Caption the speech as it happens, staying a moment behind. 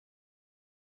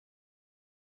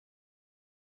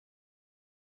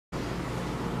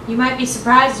You might be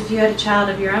surprised if you had a child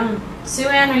of your own. Sue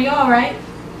Ann, are you all right?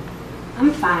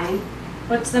 I'm fine.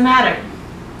 What's the matter?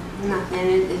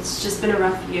 Nothing. It's just been a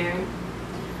rough year.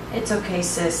 It's okay,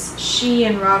 sis. She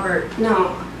and Robert...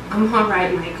 No, I'm all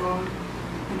right, Michael.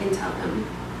 I can tell them.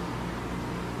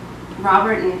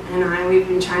 Robert and I, we've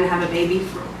been trying to have a baby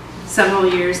for several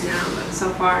years now, but so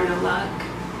far, no luck.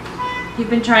 You've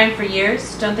been trying for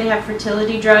years? Don't they have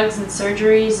fertility drugs and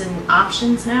surgeries and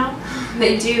options now?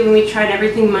 They do, and we tried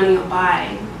everything money will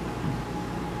buy.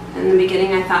 In the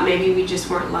beginning, I thought maybe we just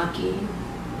weren't lucky.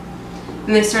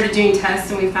 And they started doing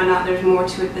tests, and we found out there's more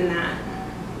to it than that.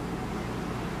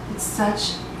 It's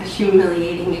such a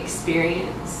humiliating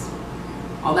experience.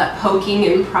 All that poking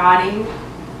and prodding.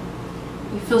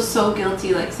 You feel so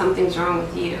guilty, like something's wrong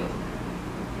with you.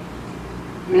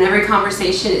 In every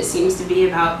conversation, it seems to be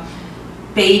about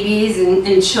babies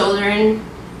and children.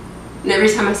 And every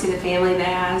time I see the family, they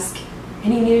ask,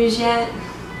 "Any news yet?"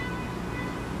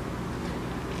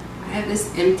 I have this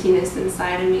emptiness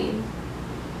inside of me.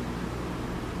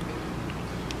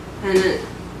 And it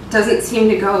doesn't seem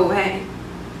to go away.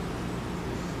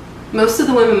 Most of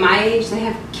the women my age, they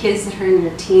have kids that are in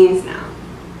their teens now.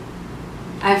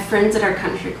 I have friends at our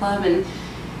country club, and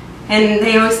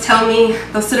they always tell me,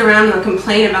 they'll sit around and they'll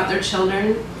complain about their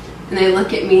children, and they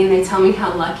look at me and they tell me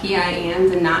how lucky I am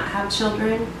to not have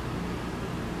children.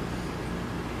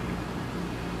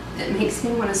 It makes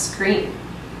me want to scream.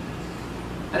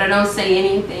 But I don't say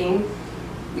anything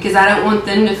because I don't want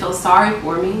them to feel sorry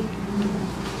for me.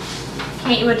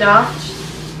 Can't you adopt?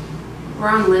 We're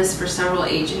on lists for several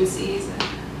agencies.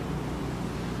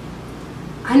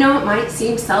 I know it might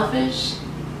seem selfish,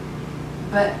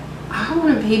 but I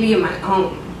want a baby of my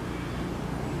own.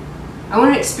 I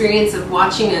want an experience of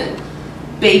watching a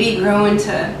baby grow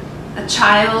into a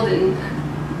child and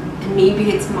me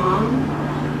be its mom.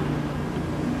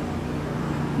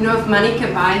 You know, if money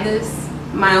could buy this,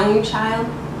 my own child,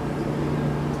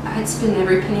 I'd spend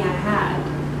every penny I had.